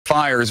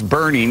fires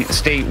burning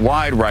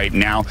statewide right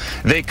now.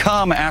 They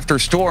come after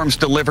storms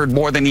delivered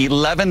more than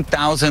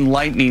 11,000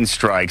 lightning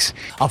strikes.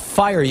 A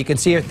fire, you can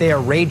see it there,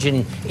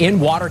 raging in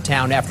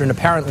Watertown after an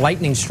apparent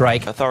lightning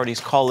strike. Authorities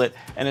call it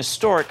an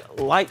historic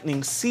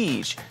lightning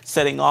siege,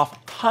 setting off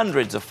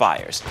hundreds of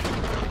fires.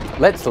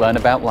 Let's learn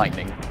about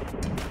lightning.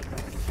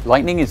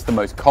 Lightning is the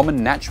most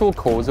common natural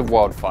cause of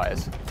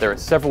wildfires. There are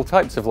several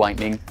types of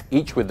lightning,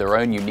 each with their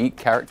own unique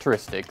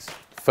characteristics.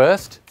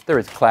 First, there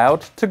is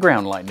cloud to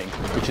ground lightning,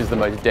 which is the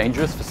most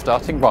dangerous for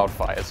starting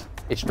wildfires.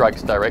 It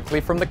strikes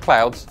directly from the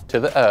clouds to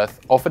the earth,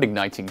 often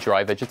igniting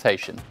dry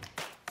vegetation.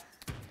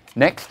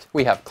 Next,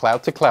 we have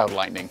cloud to cloud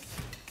lightning.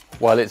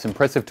 While it's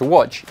impressive to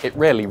watch, it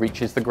rarely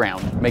reaches the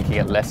ground, making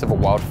it less of a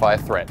wildfire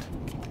threat.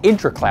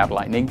 Intra-cloud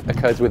lightning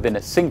occurs within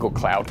a single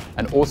cloud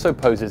and also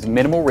poses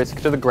minimal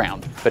risk to the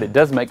ground, but it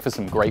does make for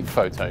some great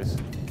photos.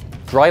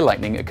 Dry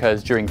lightning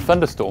occurs during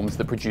thunderstorms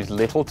that produce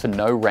little to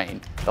no rain.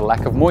 The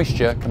lack of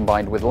moisture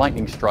combined with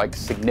lightning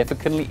strikes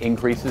significantly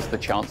increases the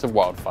chance of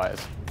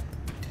wildfires.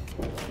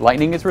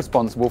 Lightning is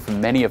responsible for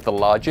many of the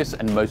largest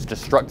and most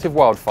destructive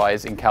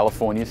wildfires in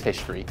California's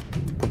history.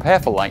 Prepare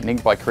for lightning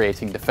by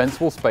creating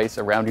defensible space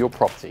around your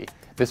property.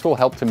 This will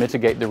help to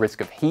mitigate the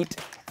risk of heat,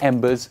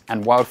 embers,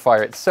 and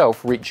wildfire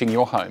itself reaching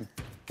your home.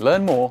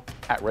 Learn more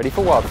at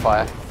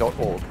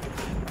readyforwildfire.org.